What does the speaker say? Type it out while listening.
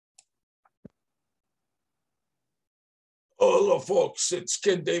Hello, folks. It's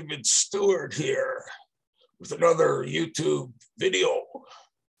Ken David Stewart here with another YouTube video.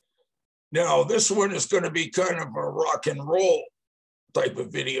 Now, this one is going to be kind of a rock and roll type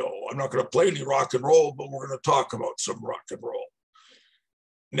of video. I'm not going to play any rock and roll, but we're going to talk about some rock and roll.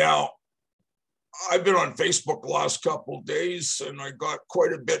 Now, I've been on Facebook the last couple of days, and I got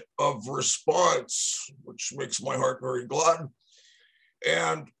quite a bit of response, which makes my heart very glad.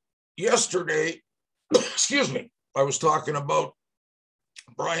 And yesterday, excuse me, I was talking about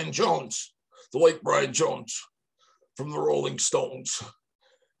Brian Jones, the late Brian Jones from the Rolling Stones,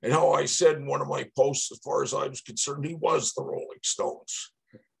 and how I said in one of my posts, as far as I was concerned, he was the Rolling Stones.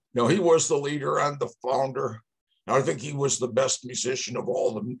 Now, he was the leader and the founder. And I think he was the best musician of all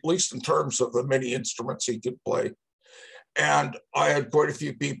of them, at least in terms of the many instruments he could play. And I had quite a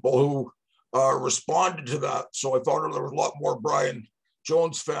few people who responded to that. So I thought there was a lot more Brian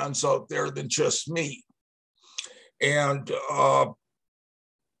Jones fans out there than just me. And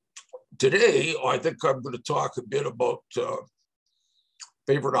today, I think I'm going to talk a bit about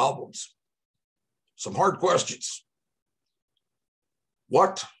favorite albums. Some hard questions.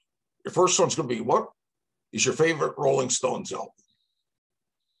 What? Your first one's going to be, what is your favorite Rolling Stones album?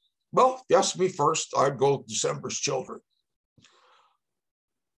 Well, if you ask me first, I'd go December's Children.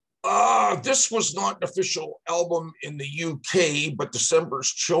 This was not an official album in the UK, but December's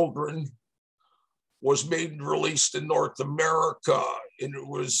Children was made and released in North America, and it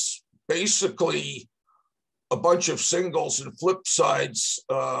was basically a bunch of singles and flip sides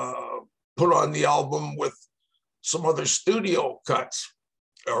put on the album with some other studio cuts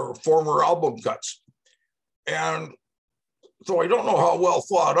or former album cuts. And so I don't know how well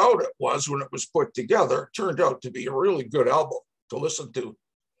thought out it was when it was put together. It turned out to be a really good album to listen to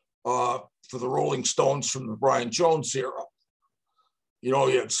for the Rolling Stones from the Brian Jones era. You know,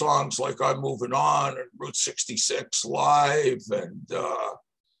 you had songs like I'm Moving On and Route 66 Live and,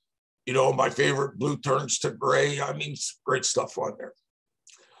 you know, my favorite Blue Turns to Gray. I mean, great stuff on there.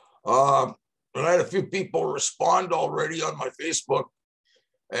 And I had a few people respond already on my Facebook,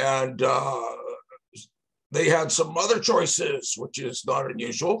 and they had some other choices, which is not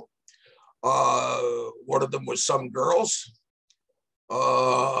unusual. One of them was Some Girls.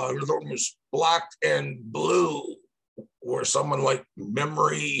 Another one was Black and Blue, or someone like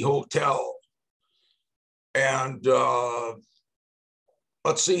Memory Hotel. And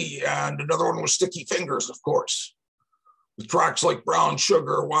let's see, and another one was Sticky Fingers, of course, with tracks like Brown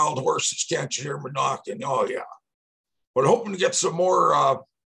Sugar, Wild Horses, Can't You Hear Me Knocking? Oh, yeah. But hoping to get some more,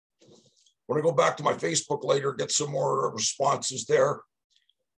 when I go back to my Facebook later, get some more responses there.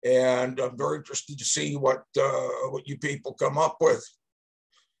 And I'm very interested to see what you people come up with.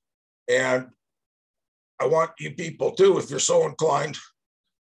 And I want you people too, if you're so inclined,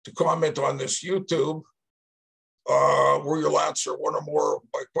 to comment on this YouTube, where you'll answer one or more of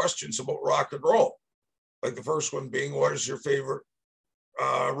my questions about rock and roll. Like the first one being, what is your favorite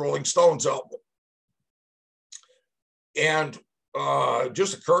Rolling Stones album? And it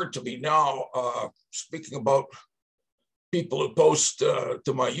just occurred to me now, speaking about people who post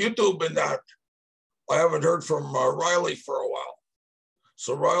to my YouTube, and that I haven't heard from Riley for a while.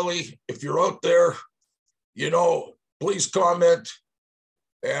 So Riley, if you're out there, you know, please comment,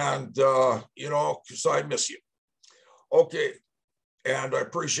 and, you know, because I miss you. Okay, and I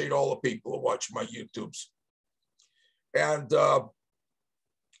appreciate all the people who watch my YouTubes. And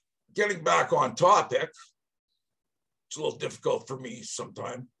getting back on topic, it's a little difficult for me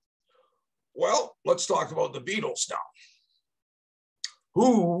sometimes. Well, let's talk about the Beatles now.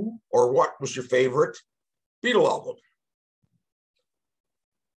 Who or what was your favorite Beatle album?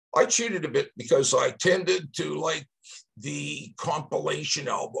 I cheated a bit because I tended to like the compilation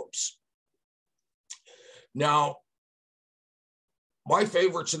albums. Now, my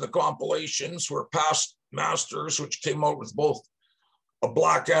favorites in the compilations were Past Masters, which came out with both a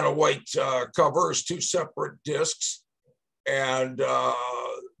black and a white cover as two separate discs, and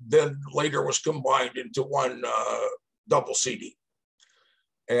then later was combined into one double CD.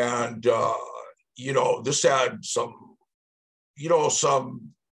 And, you know, this had some, you know, some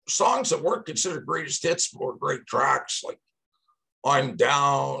songs that weren't considered greatest hits, but were great tracks, like I'm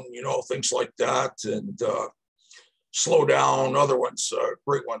Down, you know, things like that, and Slow Down, other ones,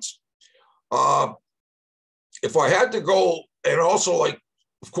 great ones. If I had to go, and also, like,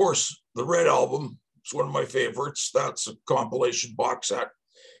 of course, the Red Album is one of my favorites. That's a compilation box set,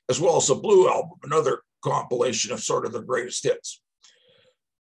 as well as the Blue Album, another compilation of sort of the greatest hits.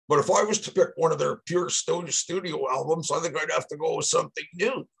 But if I was to pick one of their pure studio albums, I think I'd have to go with something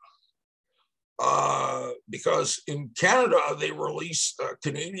new. Because in Canada, they released a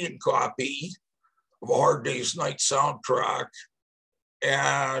Canadian copy of a Hard Day's Night soundtrack.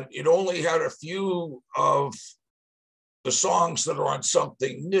 And it only had a few of the songs that are on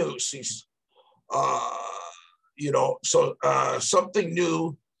Something New. Something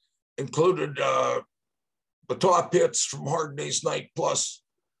New included the top hits from Hard Day's Night, plus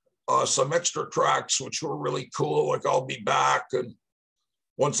some extra tracks, which were really cool, like I'll Be Back and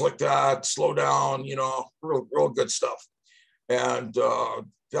ones like that, Slow Down, real good stuff. And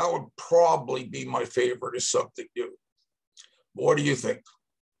that would probably be my favorite, is Something New. What do you think?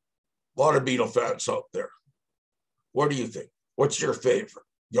 A lot of Beatle fans out there. What do you think? What's your favorite?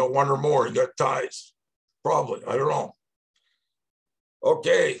 You got one or more? You got ties? Probably. I don't know.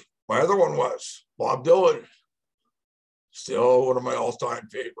 Okay. My other one was Bob Dylan. Still one of my all-time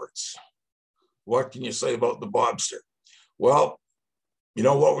favorites. What can you say about the Bobster? Well,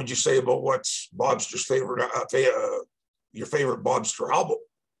 what would you say about what's Bobster's favorite, your favorite Bobster album?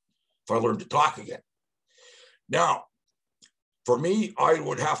 If I learned to talk again. Now, for me, I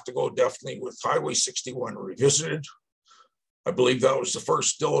would have to go definitely with Highway 61 Revisited. I believe that was the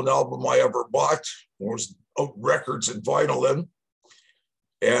first Dylan album I ever bought. It was out records and vinyl in.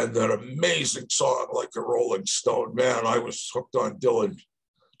 And that amazing song, Like a Rolling Stone. Man, I was hooked on Dylan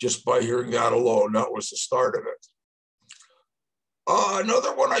just by hearing that alone. That was the start of it.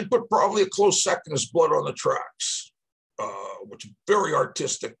 Another one I'd put probably a close second is Blood on the Tracks, which is very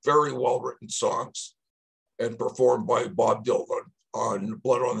artistic, very well-written songs, and performed by Bob Dylan on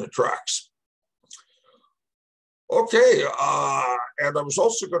Blood on the Tracks. Okay, and I was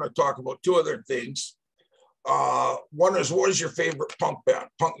also going to talk about two other things. One is, what is your favorite punk band,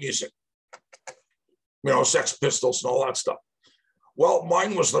 punk music? Sex Pistols and all that stuff. Well,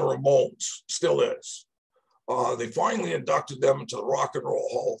 mine was the Ramones, still is. They finally inducted them into the Rock and Roll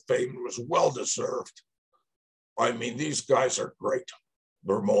Hall of Fame. It was well-deserved. I mean, these guys are great.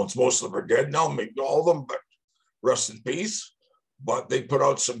 The Ramones, most of them are dead now, maybe all of them, but rest in peace. But they put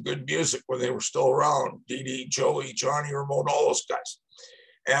out some good music when they were still around. Dee Dee, Joey, Johnny Ramone, all those guys.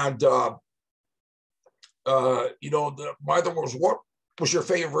 And, my other one was, what was your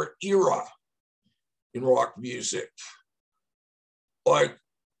favorite era in rock music? Like,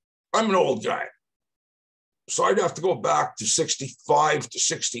 I'm an old guy, so I'd have to go back to 65 to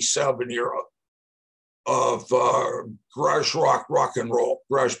 67 era of garage rock, rock and roll,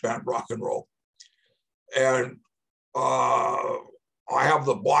 garage band rock and roll. And I have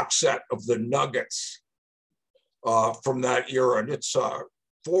the box set of the Nuggets from that era, and it's a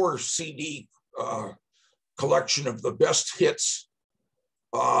 4 CD collection of the best hits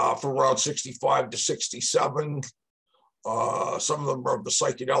from around 65 to 67. Some of them are of the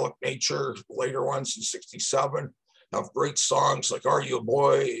psychedelic nature, later ones in 67 have great songs like Are You a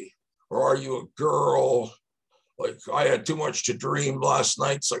Boy or Are You a Girl? Like I Had Too Much to Dream Last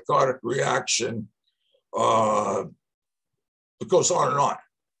Night, Psychotic Reaction. It goes on and on.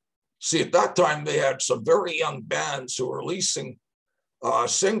 See, at that time, they had some very young bands who were releasing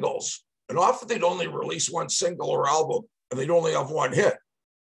singles, and often they'd only release one single or album, and they'd only have one hit.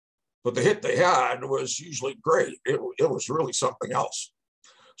 But the hit they had was usually great. It was really something else.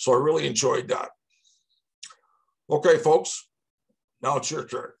 So I really enjoyed that. Okay, folks, now it's your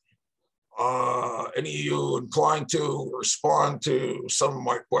turn. Any of you inclined to respond to some of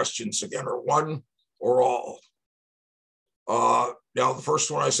my questions again, or one or all? Now, the first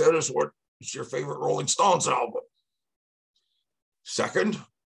one I said is, what is your favorite Rolling Stones album? Second,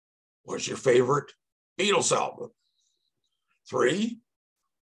 what's your favorite Beatles album? 3,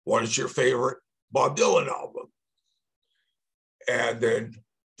 what is your favorite Bob Dylan album? And then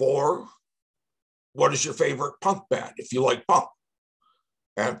 4, what is your favorite punk band, if you like punk?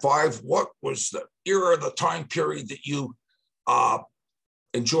 And 5, what was the era, the time period that you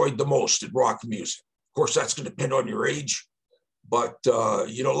enjoyed the most in rock music? Of course, that's going to depend on your age, but,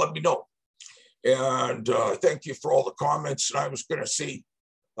 let me know. And thank you for all the comments. And I was going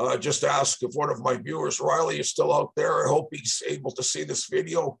to just ask if one of my viewers, Riley, is still out there. I hope he's able to see this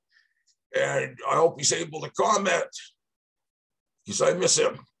video. And I hope he's able to comment, because I miss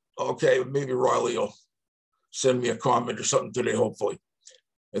him. Okay, maybe Riley will send me a comment or something today, hopefully.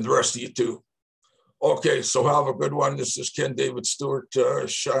 And the rest of you too. Okay, so have a good one. This is Ken David Stewart,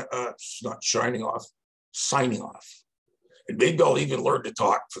 not shining off, signing off. And maybe I'll even learn to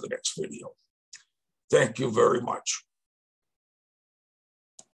talk for the next video. Thank you very much.